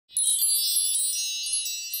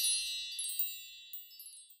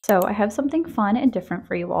So I have something fun and different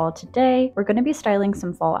for you all today. We're going to be styling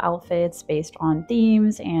some fall outfits based on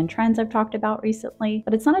themes and trends I've talked about recently,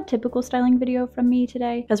 but it's not a typical styling video from me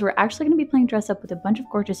today because we're actually going to be playing dress up with a bunch of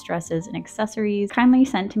gorgeous dresses and accessories kindly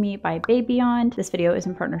sent to me by BABEYOND. This video is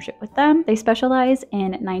in partnership with them. They specialize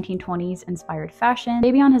in 1920s inspired fashion.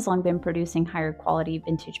 BABEYOND has long been producing higher quality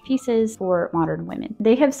vintage pieces for modern women.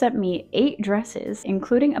 They have sent me 8 dresses,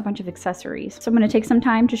 including a bunch of accessories. So I'm going to take some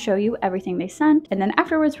time to show you everything they sent, and then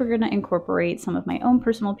afterwards we're going to incorporate some of my own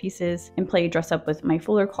personal pieces and play dress up with my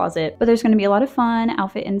fuller closet. But there's going to be a lot of fun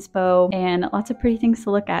outfit inspo and lots of pretty things to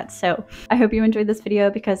look at. So I hope you enjoyed this video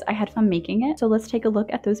because I had fun making it. So let's take a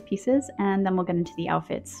look at those pieces and then we'll get into the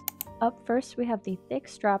outfits. Up first, we have the thick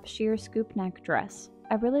strap sheer scoop neck dress.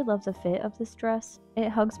 I really love the fit of this dress. It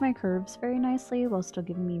hugs my curves very nicely while still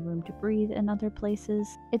giving me room to breathe in other places.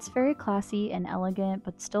 It's very classy and elegant,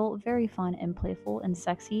 but still very fun and playful and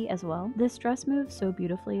sexy as well. This dress moves so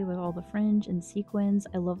beautifully with all the fringe and sequins.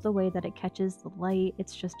 I love the way that it catches the light.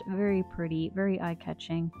 It's just very pretty, very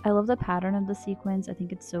eye-catching. I love the pattern of the sequins. I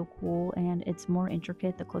think it's so cool, and it's more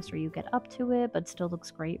intricate the closer you get up to it, but still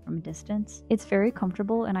looks great from a distance. It's very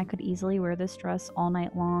comfortable, and I could easily wear this dress all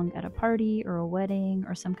night long at a party or a wedding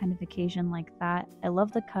or some kind of occasion like that. I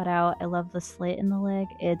love the cutout, I love the slit in the leg,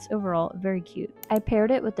 it's overall very cute. I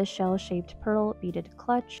paired it with the shell-shaped pearl beaded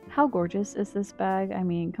clutch. How gorgeous is this bag? I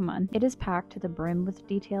mean, come on. It is packed to the brim with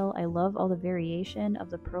detail. I love all the variation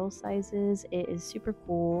of the pearl sizes. It is super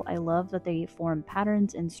cool. I love that they form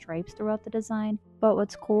patterns and stripes throughout the design. But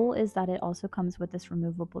what's cool is that it also comes with this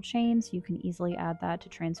removable chain, so you can easily add that to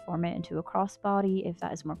transform it into a crossbody if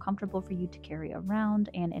that is more comfortable for you to carry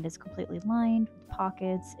around, and it is completely lined with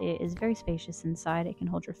pockets. It is very spacious inside. It can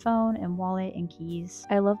hold your phone and wallet and keys.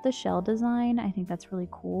 I love the shell design. I think that's really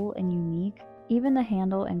cool and unique. Even the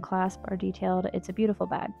handle and clasp are detailed. It's a beautiful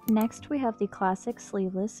bag. Next, we have the classic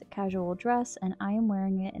sleeveless casual dress, and I am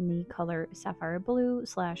wearing it in the color sapphire blue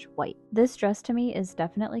 / white. This dress to me is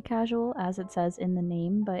definitely casual, as it says in the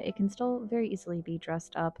name, but it can still very easily be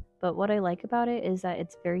dressed up. But what I like about it is that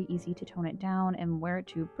it's very easy to tone it down and wear it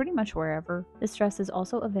to pretty much wherever. This dress is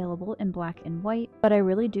also available in black and white, but I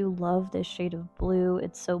really do love this shade of blue.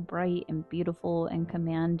 It's so bright and beautiful and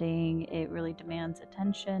commanding. It really demands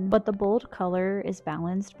attention. But the bold color is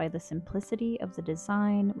balanced by the simplicity of the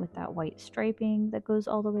design with that white striping that goes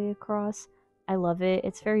all the way across. I love it.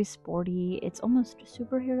 It's very sporty. It's almost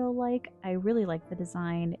superhero-like. I really like the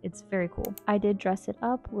design. It's very cool. I did dress it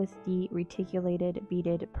up with the reticulated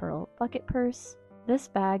beaded pearl bucket purse. This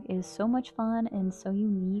bag is so much fun and so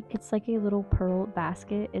unique. It's like a little pearl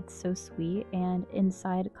basket. It's so sweet, and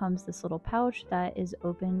inside comes this little pouch that is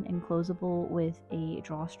open and closable with a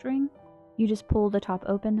drawstring. You just pull the top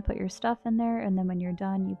open to put your stuff in there, and then when you're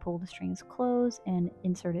done, you pull the strings close and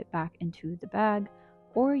insert it back into the bag.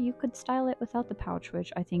 Or you could style it without the pouch,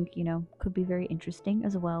 which I think, could be very interesting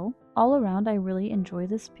as well. All around, I really enjoy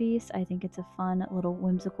this piece. I think it's a fun little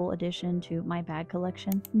whimsical addition to my bag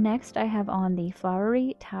collection. Next, I have on the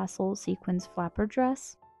flowery tassel sequins flapper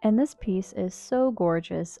dress. And this piece is so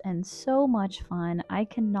gorgeous and so much fun. I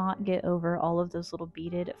cannot get over all of those little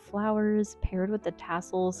beaded flowers paired with the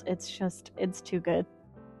tassels. It's too good.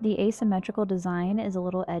 The asymmetrical design is a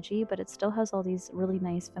little edgy, but it still has all these really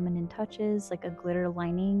nice feminine touches, like a glitter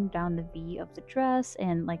lining down the V of the dress,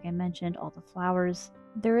 and like I mentioned, all the flowers.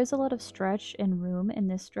 There is a lot of stretch and room in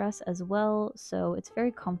this dress as well, so it's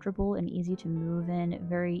very comfortable and easy to move in,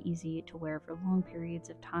 very easy to wear for long periods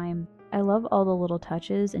of time. I love all the little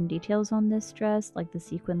touches and details on this dress, like the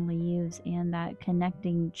sequin leaves and that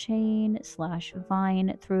connecting chain /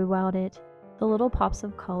 vine throughout it. The little pops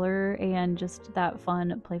of color and just that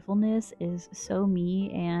fun playfulness is so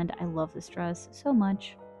me, and I love this dress so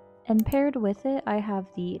much. And paired with it, I have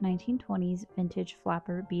the 1920s vintage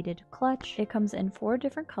flapper beaded clutch. It comes in 4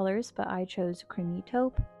 different colors, but I chose creamy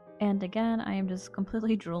taupe. And again, I am just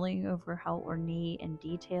completely drooling over how ornate and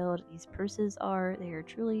detailed these purses are. They are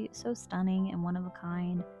truly so stunning and one of a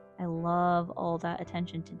kind. I love all that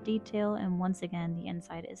attention to detail, and once again, the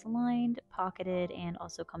inside is lined, pocketed, and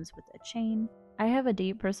also comes with a chain. I have a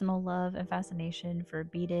deep personal love and fascination for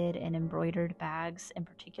beaded and embroidered bags in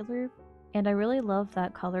particular, and I really love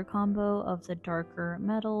that color combo of the darker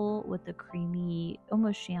metal with the creamy,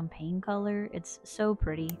 almost champagne color. It's so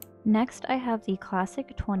pretty. Next, I have the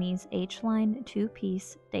classic 20s H-line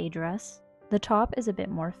 2-piece day dress. The top is a bit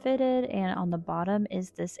more fitted, and on the bottom is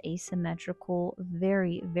this asymmetrical,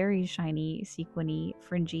 very, very shiny, sequiny,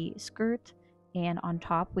 fringy skirt. And on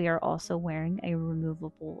top, we are also wearing a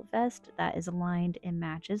removable vest that is aligned and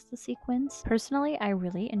matches the sequins. Personally, I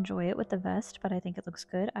really enjoy it with the vest, but I think it looks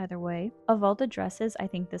good either way. Of all the dresses, I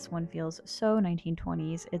think this one feels so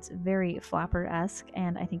 1920s. It's very flapper-esque,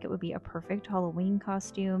 and I think it would be a perfect Halloween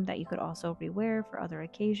costume that you could also rewear for other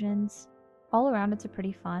occasions. All around, it's a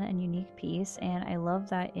pretty fun and unique piece, and I love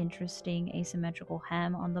that interesting asymmetrical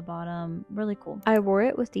hem on the bottom. Really cool. I wore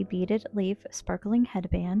it with the beaded leaf sparkling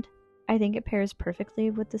headband. I think it pairs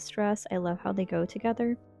perfectly with this dress. I love how they go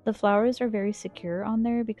together. The flowers are very secure on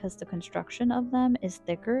there because the construction of them is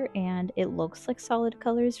thicker and it looks like solid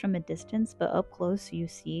colors from a distance, but up close you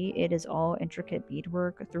see it is all intricate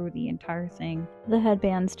beadwork through the entire thing. The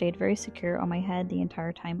headband stayed very secure on my head the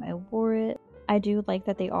entire time I wore it. I do like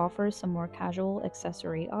that they offer some more casual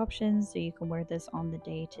accessory options, so you can wear this on the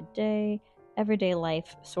day-to-day, everyday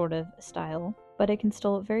life sort of style, but it can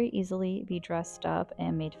still very easily be dressed up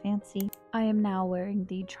and made fancy. I am now wearing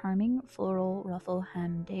the charming floral ruffle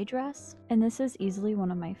hem day dress, and this is easily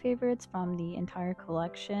one of my favorites from the entire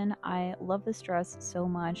collection. I love this dress so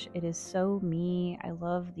much. It is so me. I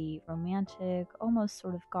love the romantic, almost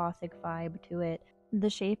sort of gothic vibe to it. The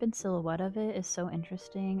shape and silhouette of it is so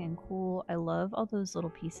interesting and cool. I love all those little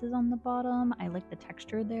pieces on the bottom. I like the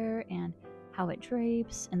texture there and how it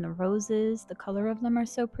drapes, and the roses, the color of them are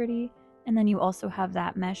so pretty. And then you also have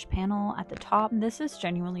that mesh panel at the top. This is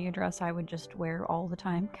genuinely a dress I would just wear all the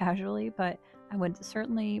time casually, but I would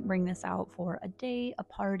certainly bring this out for a date, a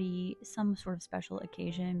party, some sort of special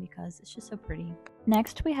occasion because it's just so pretty.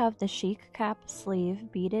 Next, we have the chic cap sleeve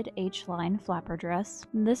beaded H-line flapper dress.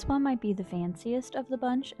 This one might be the fanciest of the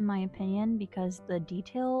bunch in my opinion because the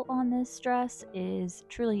detail on this dress is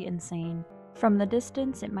truly insane. From the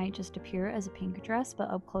distance, it might just appear as a pink dress,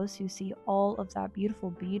 but up close you see all of that beautiful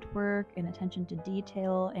beadwork and attention to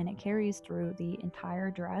detail, and it carries through the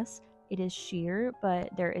entire dress. It is sheer, but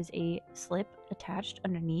there is a slip attached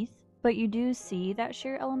underneath. But you do see that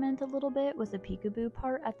sheer element a little bit with the peekaboo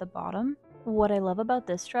part at the bottom. What I love about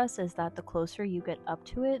this dress is that the closer you get up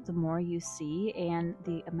to it, the more you see, and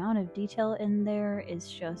the amount of detail in there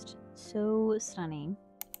is just so stunning.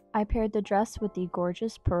 I paired the dress with the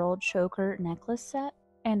gorgeous pearl choker necklace set,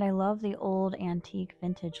 and I love the old antique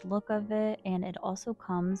vintage look of it, and it also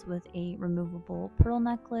comes with a removable pearl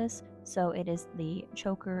necklace, so it is the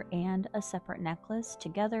choker and a separate necklace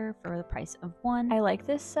together for the price of one. I like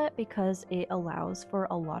this set because it allows for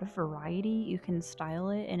a lot of variety. You can style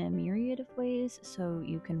it in a myriad of ways, so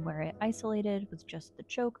you can wear it isolated with just the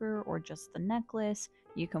choker or just the necklace.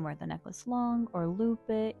 You can wear the necklace long or loop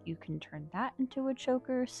it. You can turn that into a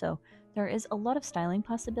choker, so there is a lot of styling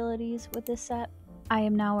possibilities with this set. I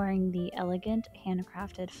am now wearing the elegant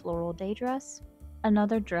handcrafted floral day dress.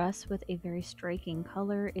 Another dress with a very striking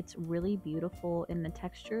color. It's really beautiful, and the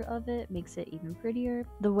texture of it makes it even prettier.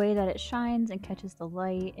 The way that it shines and catches the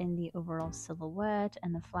light and the overall silhouette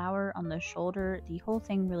and the flower on the shoulder, the whole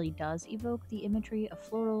thing really does evoke the imagery of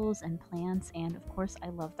florals and plants, and of course I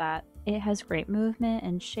love that. It has great movement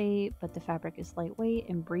and shape, but the fabric is lightweight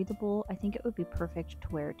and breathable. I think it would be perfect to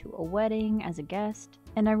wear to a wedding as a guest.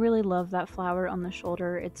 And I really love that flower on the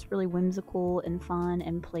shoulder. It's really whimsical and fun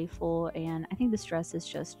and playful, and I think this dress is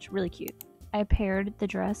just really cute. I paired the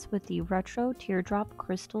dress with the retro teardrop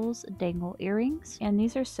crystals dangle earrings, and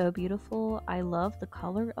these are so beautiful. I love the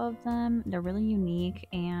color of them. They're really unique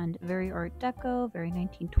and very art deco, very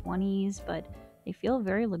 1920s, but they feel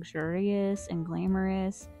very luxurious and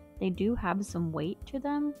glamorous. They do have some weight to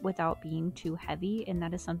them without being too heavy, and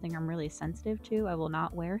that is something I'm really sensitive to. I will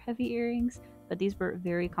not wear heavy earrings, but these were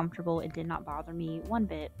very comfortable. It did not bother me one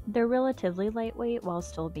bit. They're relatively lightweight while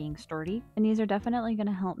still being sturdy, and these are definitely going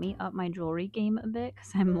to help me up my jewelry game a bit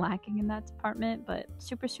because I'm lacking in that department, but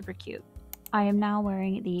super cute. I am now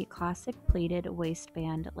wearing the classic pleated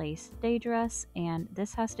waistband lace day dress, and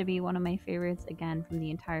this has to be one of my favorites again from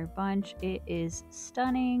the entire bunch. It is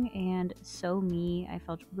stunning and so me. I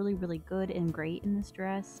felt really good and great in this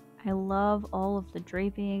dress. I love all of the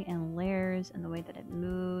draping and layers and the way that it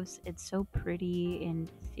moves. It's so pretty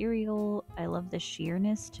and ethereal. I love the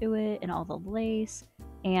sheerness to it and all the lace.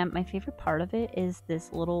 And my favorite part of it is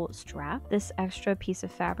this little strap, this extra piece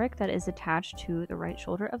of fabric that is attached to the right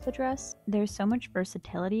shoulder of the dress. There's so much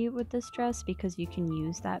versatility with this dress because you can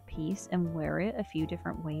use that piece and wear it a few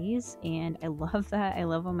different ways, and I love that. I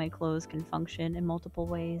love when my clothes can function in multiple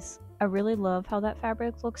ways. I really love how that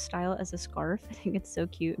fabric looks styled as a scarf. I think it's so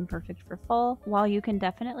cute and perfect for fall. While you can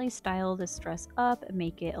definitely style this dress up and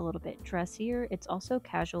make it a little bit dressier, it's also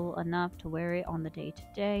casual enough to wear it on the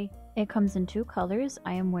day-to-day. It comes in 2 colors.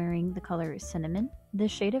 I am wearing the color Cinnamon.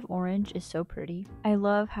 This shade of orange is so pretty. I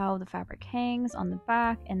love how the fabric hangs on the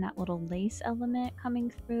back and that little lace element coming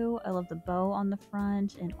through. I love the bow on the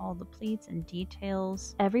front and all the pleats and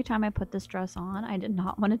details. Every time I put this dress on, I did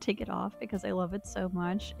not want to take it off because I love it so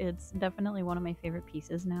much. It's definitely one of my favorite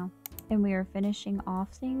pieces now. And we are finishing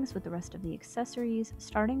off things with the rest of the accessories,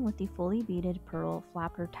 starting with the fully beaded pearl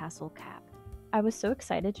flapper tassel cap. I was so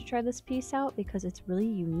excited to try this piece out because it's really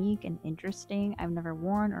unique and interesting. I've never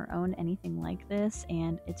worn or owned anything like this,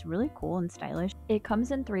 and it's really cool and stylish. It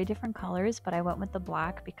comes in 3 different colors, but I went with the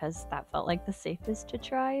black because that felt like the safest to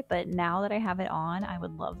try. But now that I have it on, I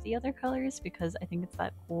would love the other colors because I think it's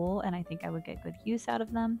that cool and I think I would get good use out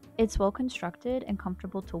of them. It's well constructed and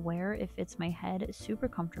comfortable to wear. It fits my head super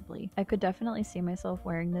comfortably. I could definitely see myself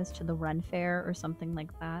wearing this to the run fair or something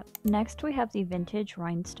like that. Next, we have the vintage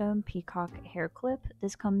rhinestone peacock hair clip.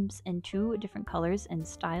 This comes in 2 different colors and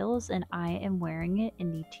styles, and I am wearing it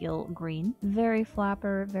in the teal green. Very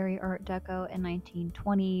flapper, very art deco and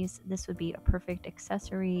 1920s. This would be a perfect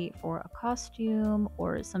accessory for a costume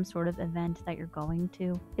or some sort of event that you're going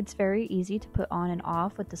to. It's very easy to put on and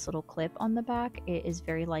off with this little clip on the back. It is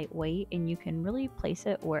very lightweight and you can really place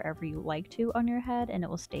it wherever you like to on your head and it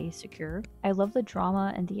will stay secure. I love the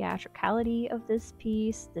drama and theatricality of this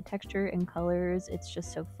piece, the texture and colors. It's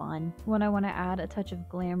just so fun. When I want to add a touch of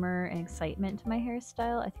glamour and excitement to my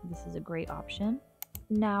hairstyle, I think this is a great option.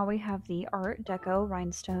 Now we have the Art Deco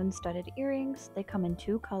rhinestone studded earrings. They come in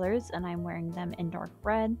 2 colors and I'm wearing them in dark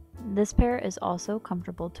red. This pair is also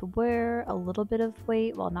comfortable to wear, a little bit of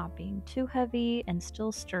weight while not being too heavy and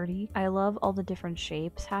still sturdy. I love all the different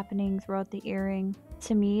shapes happening throughout the earring.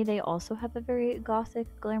 To me, they also have a very gothic,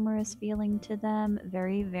 glamorous feeling to them,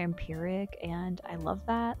 very vampiric, and I love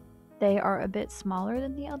that. They are a bit smaller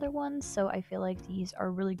than the other ones, so I feel like these are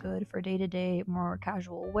really good for day-to-day, more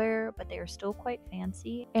casual wear, but they are still quite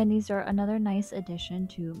fancy. And these are another nice addition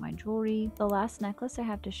to my jewelry. The last necklace I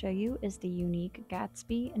have to show you is the unique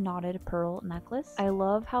Gatsby knotted pearl necklace. I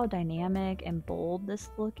love how dynamic and bold this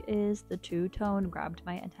look is. The two-tone grabbed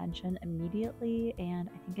my attention immediately, and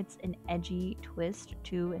I think it's an edgy twist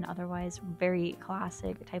to an otherwise very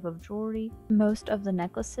classic type of jewelry. Most of the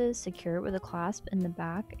necklaces secure with a clasp in the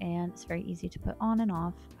back, and it's very easy to put on and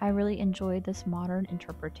off. I really enjoyed this modern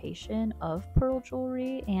interpretation of pearl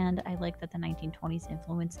jewelry, and I like that the 1920s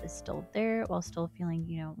influence is still there while still feeling,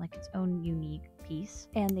 you know, like its own unique piece.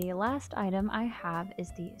 And the last item I have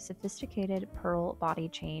is the sophisticated pearl body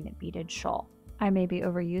chain beaded shawl. I may be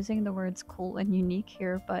overusing the words cool and unique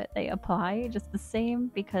here, but they apply just the same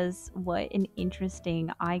because what an interesting,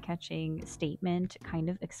 eye-catching statement kind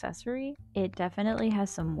of accessory. It definitely has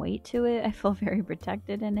some weight to it. I feel very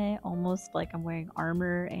protected in it, almost like I'm wearing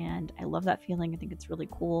armor, and I love that feeling. I think it's really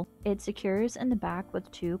cool. It secures in the back with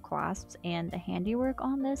 2 clasps, and the handiwork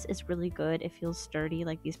on this is really good. It feels sturdy,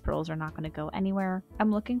 like these pearls are not going to go anywhere.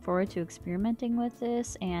 I'm looking forward to experimenting with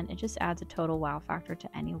this, and it just adds a total wow factor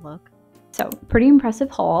to any look. So, pretty impressive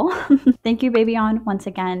haul. Thank you, BABEYOND, once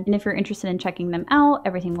again. And if you're interested in checking them out,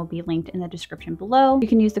 everything will be linked in the description below. You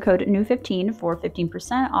can use the code NEW15 for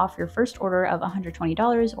 15% off your first order of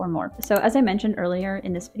 $120 or more. So, as I mentioned earlier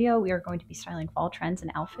in this video, we are going to be styling fall trends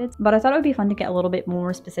and outfits, but I thought it would be fun to get a little bit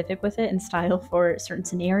more specific with it and style for certain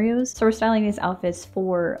scenarios. So, we're styling these outfits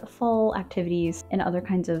for fall activities and other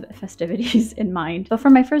kinds of festivities in mind. But for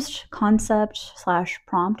my first concept /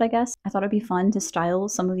 prompt, I guess, I thought it'd be fun to style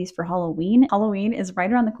some of these for Halloween. Halloween is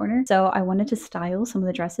right around the corner, so I wanted to style some of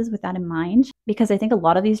the dresses with that in mind because I think a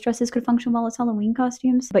lot of these dresses could function well as Halloween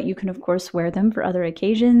costumes, but you can of course wear them for other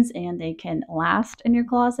occasions and they can last in your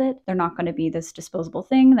closet. They're not going to be this disposable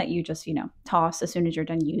thing that you just, toss as soon as you're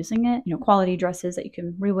done using it. Quality dresses that you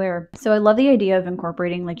can rewear. So I love the idea of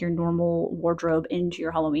incorporating like your normal wardrobe into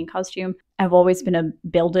your Halloween costume. I've always been a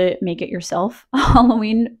build it, make it yourself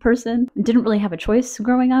Halloween person. Didn't really have a choice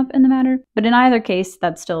growing up in the matter, but in either case,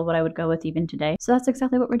 that's still what I would go with even today. So that's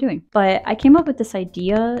exactly what we're doing. But I came up with this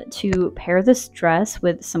idea to pair this dress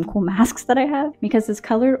with some cool masks that I have because it's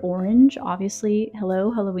colored orange, obviously,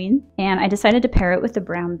 hello Halloween. And I decided to pair it with the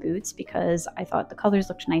brown boots because I thought the colors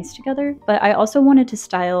looked nice together. But I also wanted to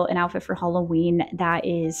style an outfit for Halloween that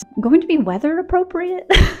is going to be weather appropriate.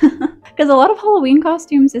 Because a lot of Halloween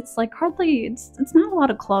costumes, it's like it's not a lot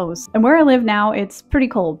of clothes. And where I live now, it's pretty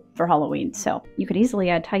cold for Halloween. So you could easily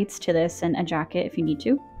add tights to this and a jacket if you need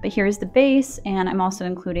to. But here's the base, and I'm also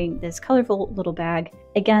including this colorful little bag.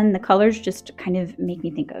 Again, the colors just kind of make me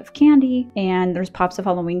think of candy, and there's pops of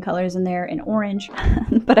Halloween colors in there in orange.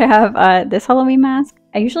 But I have this Halloween mask.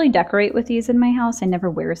 I usually decorate with these in my house. I never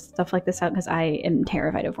wear stuff like this out because I am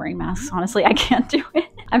terrified of wearing masks. Honestly, I can't do it.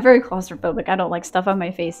 I'm very claustrophobic. I don't like stuff on my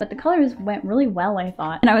face. But the colors went really well, I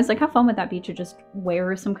thought. And I was like, how fun would that be to just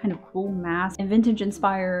wear some kind of cool mask and vintage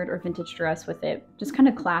inspired or vintage dress with it? Just kind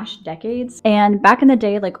of clash decades. And back in the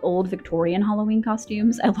day, like old Victorian Halloween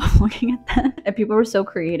costumes, I love looking at them. And people were so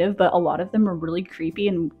creative, but a lot of them were really creepy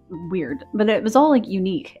and weird. But it was all like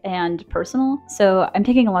unique and personal. So I'm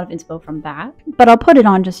taking a lot of inspo from that. But I'll put it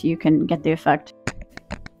on just so you can get the effect.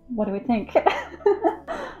 What do we think?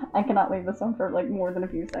 I cannot leave this on for like more than a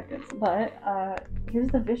few seconds, but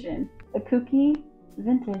here's the vision. A kooky,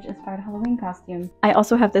 vintage inspired Halloween costume. I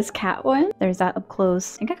also have this cat one. There's that up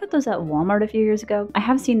close. I think I got those at Walmart a few years ago. I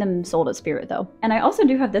have seen them sold at Spirit though. And I also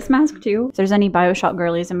do have this mask too. If there's any BioShock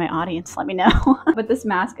girlies in my audience, let me know. But this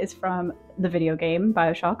mask is from the video game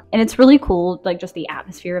BioShock, and it's really cool, like just the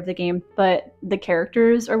atmosphere of the game, but the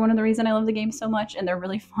characters are one of the reasons I love the game so much, and they're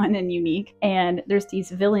really fun and unique. And there's these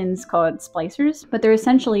villains called splicers, but they're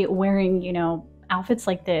essentially wearing, you know, outfits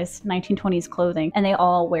like this, 1920s clothing, and they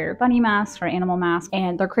all wear bunny masks or animal masks,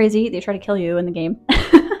 and they're crazy. They try to kill you in the game.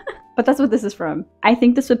 But that's what this is from. I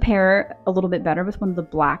think this would pair a little bit better with one of the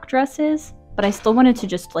black dresses, but I still wanted to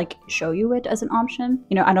just like show you it as an option.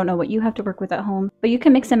 You know, I don't know what you have to work with at home, but you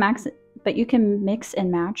can mix and match, but you can mix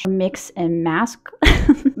and match, mix and mask.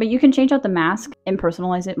 But you can change out the mask and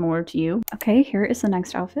personalize it more to you. Okay, here is the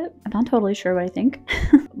next outfit. I'm not totally sure what I think,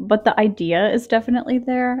 but the idea is definitely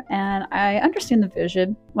there, and I understand the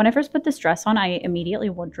vision. When I first put this dress on, I immediately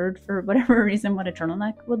wondered, for whatever reason, what a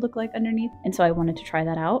turtleneck would look like underneath, and so I wanted to try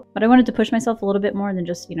that out. But I wanted to push myself a little bit more than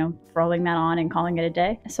just, you know, throwing that on and calling it a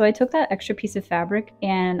day. So I took that extra piece of fabric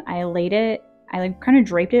and I laid it, I like kind of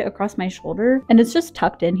draped it across my shoulder, and it's just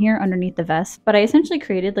tucked in here underneath the vest. But I essentially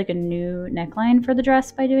created like a new neckline for the dress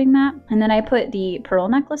by doing that. And then I put the pearl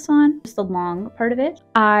necklace on, just the long part of it.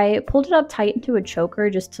 I pulled it up tight into a choker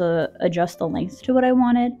just to adjust the length to what I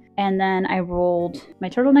wanted. And then I rolled my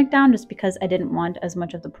turtleneck down just because I didn't want as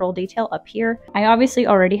much of the pearl detail up here. I obviously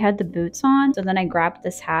already had the boots on, so then I grabbed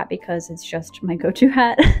this hat because it's just my go-to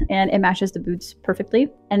hat and it matches the boots perfectly.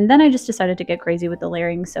 And then I just decided to get crazy with the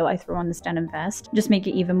layering, so I threw on this denim vest, just make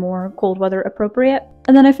it even more cold weather appropriate.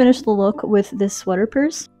 And then I finished the look with this sweater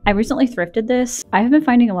purse. I recently thrifted this. I have been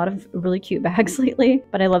finding a lot of really cute bags lately,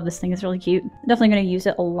 but I love this thing. It's really cute. Definitely going to use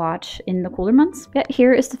it a lot in the cooler months. Yeah,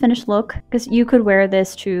 here is the finished look, because you could wear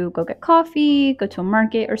this to go get coffee, go to a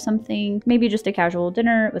market or something, maybe just a casual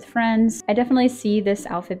dinner with friends. I definitely see this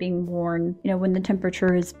outfit being worn, you know, when the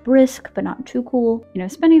temperature is brisk but not too cool, you know,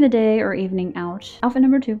 spending the day or evening out. Outfit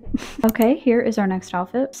number 2. Okay, here is our next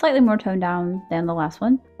outfit. Slightly more toned down than the last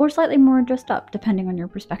one, or slightly more dressed up, depending on your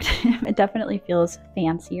perspective. It definitely feels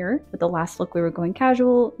fancy. With the last look we were going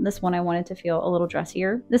casual. This one I wanted to feel a little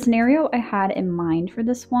dressier. The scenario I had in mind for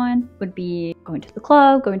this one would be going to the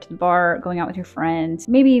club, going to the bar, going out with your friends,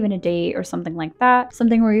 maybe even a date or something like that.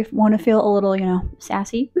 Something where you want to feel a little, you know,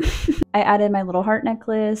 sassy. I added my little heart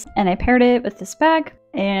necklace and I paired it with this bag.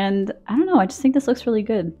 And I don't know, I just think this looks really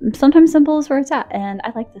good. Sometimes simple is where it's at, and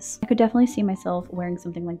I like this. I could definitely see myself wearing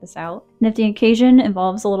something like this out. And if the occasion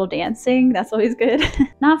involves a little dancing, that's always good.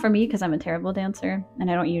 Not for me, because I'm a terrible dancer,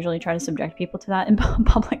 and I don't usually try to subject people to that in a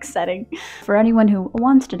public setting. For anyone who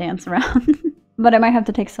wants to dance around. But I might have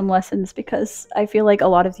to take some lessons, because I feel like a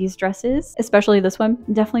lot of these dresses, especially this one,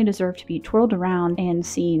 definitely deserve to be twirled around and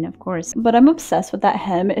seen, of course. But I'm obsessed with that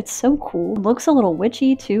hem. It's so cool. It looks a little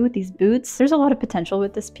witchy too with these boots. There's a lot of potential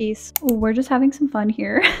with this piece. We're just having some fun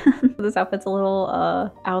here. This outfit's a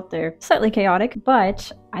little out there. Slightly chaotic,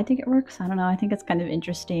 but I think it works. I don't know. I think it's kind of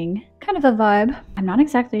interesting. Kind of a vibe. I'm not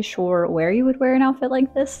exactly sure where you would wear an outfit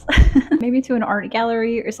like this. Maybe to an art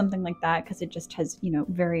gallery or something like that, because it just has, you know,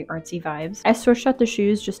 very artsy vibes. I switched out the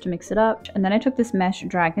shoes just to mix it up. And then I took this mesh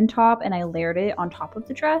dragon top and I layered it on top of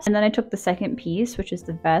the dress. And then I took the second piece, which is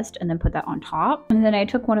the vest, and then put that on top. And then I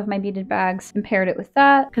took one of my beaded bags and paired it with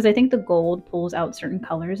that, because I think the gold pulls out certain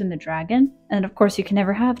colors in the dragon. And of course, you can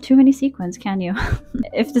never have too many sequins, can you?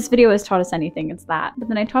 If this video has taught us anything, it's that. But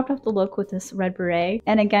then I topped off the look with this red beret.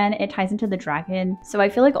 And again, it ties into the dragon. So I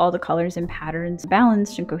feel like all the colors and patterns are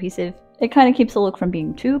balanced and cohesive. It kind of keeps the look from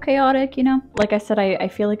being too chaotic, you know? Like I said, I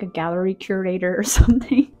feel like a gallery curator or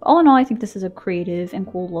something. All in all, I think this is a creative and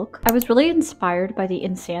cool look. I was really inspired by the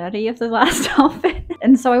insanity of the last outfit.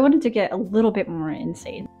 And so I wanted to get a little bit more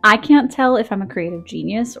insane. I can't tell if I'm a creative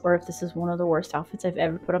genius or if this is one of the worst outfits I've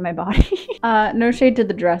ever put on my body. No shade to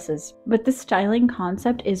the dresses, but this styling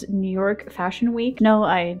concept is New York Fashion Week. No,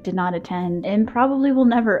 I did not attend and probably will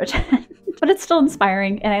never attend. But it's still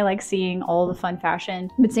inspiring and I like seeing all the fun fashion.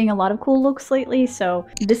 I've been seeing a lot of cool looks lately, so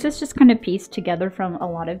this is just kind of pieced together from a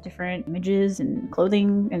lot of different images and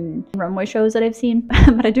clothing and runway shows that I've seen.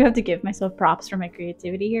 But I do have to give myself props for my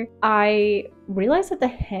creativity here. I realized that the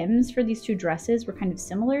hems for these two dresses were kind of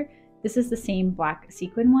similar. This is the same black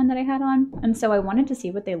sequin one that I had on, and so I wanted to see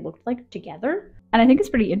what they looked like together. And I think it's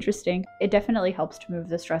pretty interesting. It definitely helps to move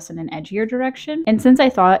this dress in an edgier direction. And since I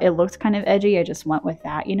thought it looked kind of edgy, I just went with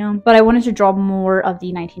that, you know? But I wanted to draw more of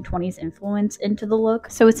the 1920s influence into the look.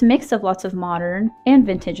 So it's a mix of lots of modern and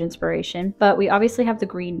vintage inspiration. But we obviously have the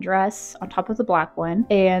green dress on top of the black one.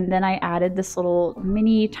 And then I added this little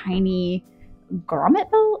mini tiny grommet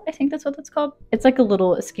belt, I think that's what that's called. It's like a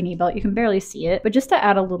little skinny belt, you can barely see it, but just to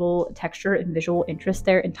add a little texture and visual interest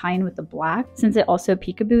there and tie in with the black, since it also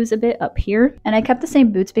peekaboos a bit up here. And I kept the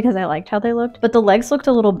same boots because I liked how they looked, but the legs looked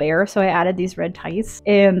a little bare, so I added these red tights,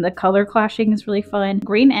 and the color clashing is really fun.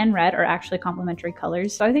 Green and red are actually complementary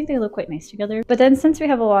colors, so I think they look quite nice together. But then since we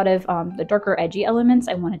have a lot of the darker edgy elements,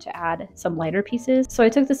 I wanted to add some lighter pieces. So I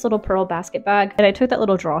took this little pearl basket bag and I took that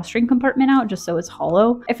little drawstring compartment out just so it's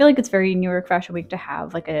hollow. I feel like it's very New York Fashion Week to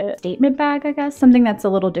have like a statement bag, I guess, something that's a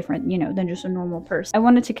little different, you know, than just a normal purse. I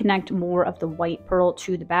wanted to connect more of the white pearl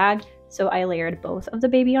to the bag, so I layered both of the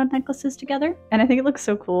BABEYOND necklaces together, and I think it looks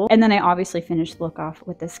so cool. And then I obviously finished the look off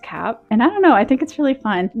with this cap, and I don't know, I think it's really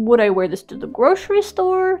fun. Would I wear this to the grocery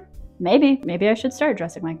store? Maybe I should start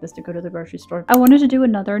dressing like this to go to the grocery store. I wanted to do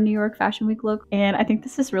another New York Fashion Week look, and I think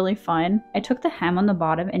this is really fun. I took the hem on the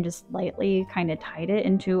bottom and just lightly kind of tied it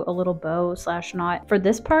into a little bow slash knot. For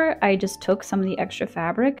this part, I just took some of the extra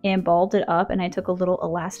fabric and balled it up, and I took a little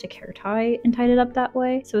elastic hair tie and tied it up that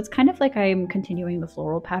way. So it's kind of like I'm continuing the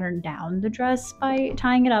floral pattern down the dress by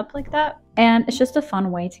tying it up like that. And it's just a fun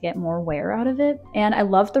way to get more wear out of it. And I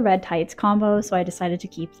love the red tights combo, so I decided to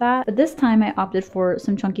keep that. But this time I opted for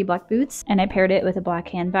some chunky black boots, and I paired it with a black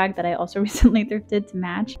handbag that I also recently thrifted to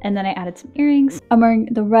match. And then I added some earrings. I'm wearing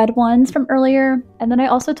the red ones from earlier. And then I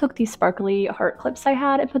also took these sparkly heart clips I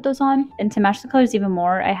had and put those on. And to match the colors even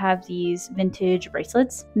more, I have these vintage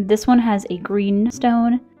bracelets. This one has a green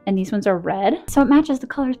stone, and these ones are red, so it matches the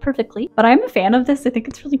colors perfectly. But I'm a fan of this. I think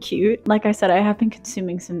it's really cute. Like I said, I have been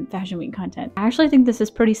consuming some Fashion Week content. I actually think this is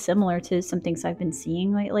pretty similar to some things I've been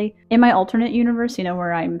seeing lately. In my alternate universe, you know,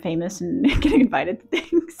 where I'm famous and getting invited to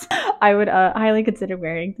things, I would highly consider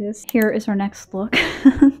wearing this. Here is our next look.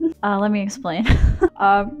 Let me explain.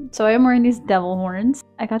 So I am wearing these devil horns.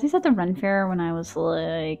 I got these at the Ren Fair when I was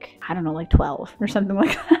like, I don't know, like 12 or something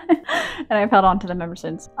like that. And I've held on to them ever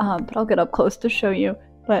since. But I'll get up close to show you.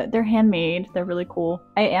 But they're handmade. They're really cool.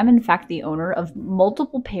 I am in fact the owner of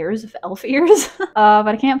multiple pairs of elf ears, but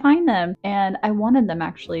I can't find them. And I wanted them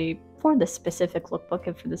actually for this specific lookbook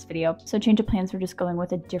and for this video. So change of plans, we're just going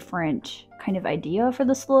with a different kind of idea for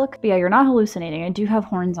this look. But yeah, you're not hallucinating. I do have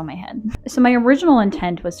horns on my head. So my original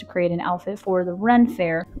intent was to create an outfit for the Ren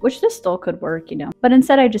Fair, which this still could work, you know. But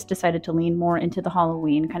instead I just decided to lean more into the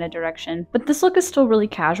Halloween kind of direction. But this look is still really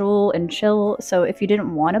casual and chill, so if you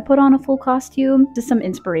didn't want to put on a full costume, just some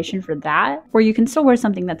inspiration for that, where you can still wear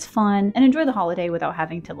something that's fun and enjoy the holiday without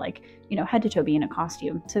having to, like, you know, head to toe be in a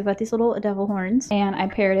costume. So I've got these little devil horns, and I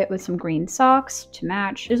paired it with some green socks to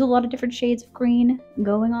match. There's a lot of different shades of green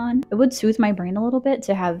going on. It would soothe my brain a little bit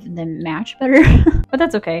to have them match better, but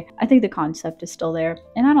that's okay. I think the concept is still there,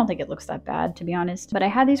 and I don't think it looks that bad, to be honest. But I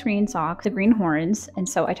had these green socks, the green horns, and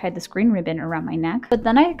so I tied this green ribbon around my neck. But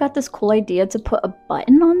then I got this cool idea to put a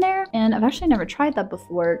button on there, and I've actually never tried that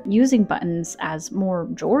before, using buttons as more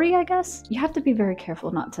jewelry, I guess. You have to be very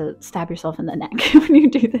careful not to stab yourself in the neck when you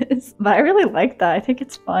do this, but I really like that. I think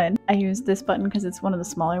it's fun. I used this button because it's one of the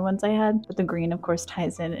smaller ones I had, but the green of course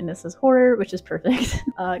ties in, and this is horror, which is perfect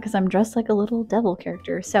because I'm dressed like a little devil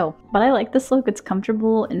character. So, but I like this look. It's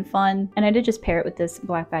comfortable and fun, and I did just pair it with this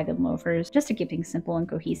black bag and loafers just to keep things simple and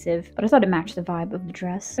cohesive, but I thought it matched the vibe of the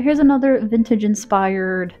dress. So here's another vintage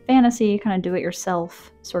inspired fantasy kind of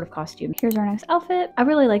do-it-yourself sort of costume. Here's our next outfit. I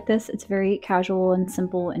really like this. It's very casual and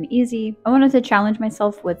simple and easy. I wanted to challenge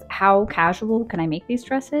myself with how casual can I make these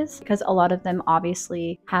dresses, because a lot of them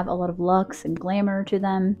obviously have a lot of luxe and glamour to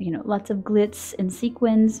them, you know, lots of glitz and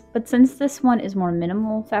sequins. But since this one is more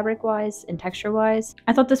minimal fabric wise and texture wise,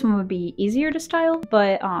 I thought this one would be easier to style,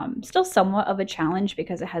 but still somewhat of a challenge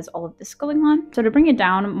because it has all of this going on. So to bring it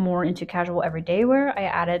down more into casual everyday wear, I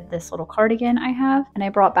added this little cardigan I have, and I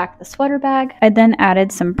brought back the sweater bag. I then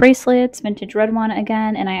added some bracelets, vintage red one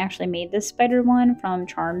again, and I actually made this spider one from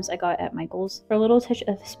charms I got at Michael's for a little touch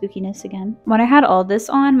of spookiness again. When I had all this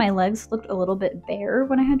on, my legs looked a little bit bare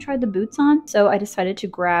when I had tried the boots on, so I decided to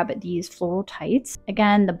grab these floral tights.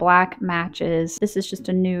 Again, the black matches. This is just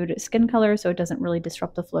a nude skin skin color, so it doesn't really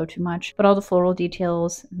disrupt the flow too much, but all the floral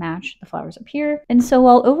details match the flowers up here. And so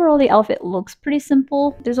while overall the outfit looks pretty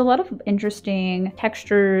simple, there's a lot of interesting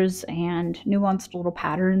textures and nuanced little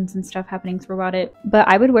patterns and stuff happening throughout it. But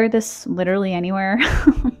I would wear this literally anywhere.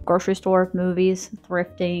 Grocery store, movies,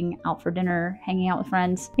 thrifting, out for dinner, hanging out with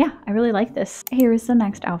friends. Yeah, I really like this. Here is the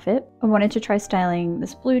next outfit. I wanted to try styling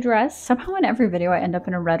this blue dress. Somehow in every video I end up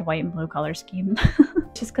in a red, white, and blue color scheme.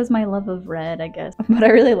 Just because my love of red, I guess. But I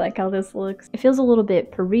really like how this looks. It feels a little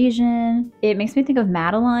bit Parisian. It makes me think of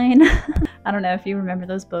Madeline. I don't know if you remember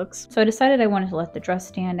those books. So I decided I wanted to let the dress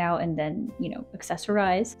stand out and then, you know,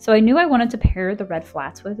 accessorize. So I knew I wanted to pair the red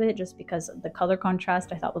flats with it just because of the color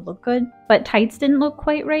contrast I thought would look good. But tights didn't look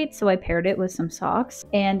quite right, so I paired it with some socks.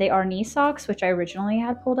 And they are knee socks, which I originally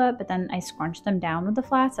had pulled up, but then I scrunched them down with the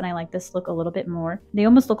flats, and I like this look a little bit more. They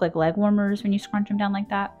almost look like leg warmers when you scrunch them down like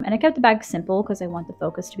that. And I kept the bag simple because I want the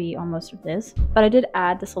focus to be on most of this. But I did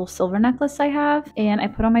add this little silver necklace I have, and I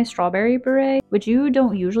put on my strawberry beret, which you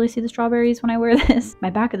don't usually see the strawberries when I wear this. My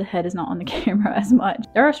back of the head is not on the camera as much.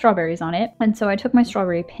 There are strawberries on it, and so I took my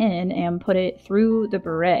strawberry pin and put it through the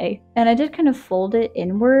beret, and I did kind of fold it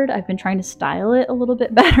inward. I've been trying to style it a little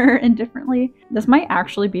bit better and differently. This might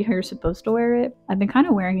actually be how you're supposed to wear it. I've been kind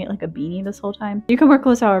of wearing it like a beanie this whole time. You can wear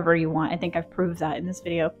clothes however you want. I think I've proved that in this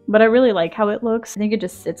video, but I really like how it looks. I think it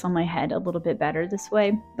just sits on my head a little bit better this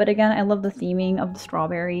way. But again, I love the theming of the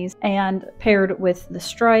strawberries, and paired with the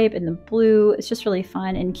stripe and the blue, it's just really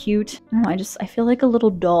fun and cute. I don't know, I feel like a little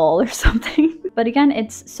doll or something. But again,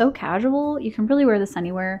 it's so casual. You can really wear this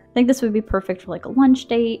anywhere. I think this would be perfect for like a lunch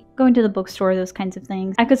date, going to the bookstore, those kinds of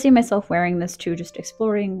things. I could see myself wearing this too, just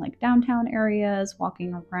exploring like downtown areas,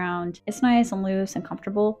 walking around. It's nice and loose and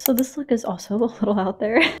comfortable. So this look is also a little out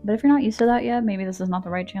there. But if you're not used to that yet, maybe this is not the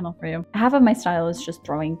right channel for you. Half of my style is just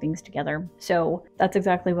throwing things together. So that's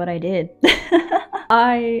exactly what I did.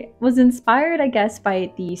 I was inspired, I guess,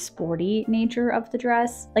 by the sporty nature of the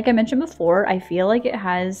dress. Like I mentioned before, I feel like it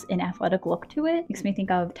has an athletic look to it. Makes me think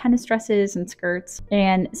of tennis dresses and skirts.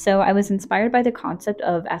 And so I was inspired by the concept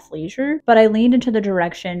of athleisure, but I leaned into the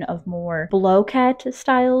direction of more bloquette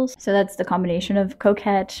styles. So that's the combination of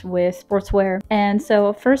coquette with sportswear. And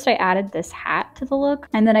so first I added this hat to the look,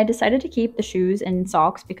 and then I decided to keep the shoes and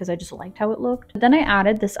socks because I just liked how it looked. But then I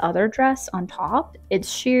added this other dress on top. It's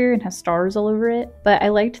sheer and has stars all over it. But I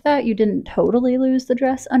liked that you didn't totally lose the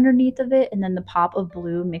dress underneath of it, and then the pop of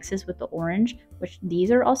blue mixes with the orange, which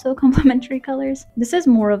these are also complementary colors. This is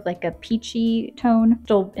more of like a peachy tone,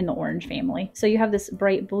 still in the orange family. So you have this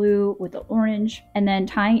bright blue with the orange, and then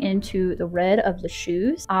tying into the red of the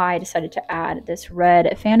shoes, I decided to add this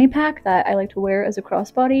red fanny pack that I like to wear as a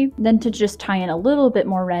crossbody. Then to just tie in a little bit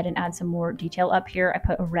more red and add some more detail up here, I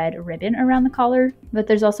put a red ribbon around the collar, but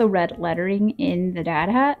there's also red lettering in the dad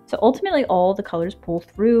hat. So ultimately all the colors pull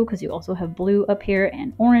through because you also have blue up here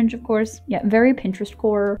and orange, of course. Yeah, very Pinterest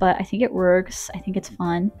core, but I think it works. I think it's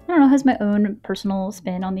fun. I don't know, it has my own personal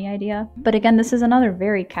spin on the idea. But again, this is another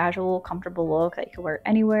very casual, comfortable look that you can wear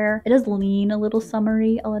anywhere. It does lean a little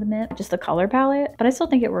summery, I'll admit, just the color palette, but I still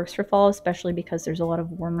think it works for fall, especially because there's a lot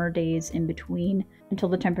of warmer days in between until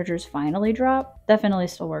the temperatures finally drop. Definitely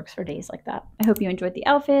still works for days like that. I hope you enjoyed the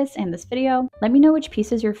outfits and this video. Let me know which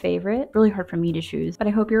piece is your favorite. Really hard for me to choose, but I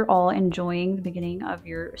hope you're all enjoying the beginning of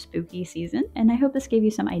your spooky season. And I hope this gave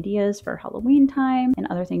you some ideas for Halloween time and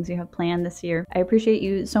other things you have planned this year. I appreciate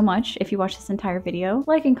you so much if you watched this entire video.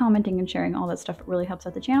 Liking, commenting, and sharing all that stuff really helps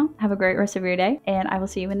out the channel. Have a great rest of your day, and I will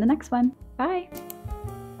see you in the next one. Bye!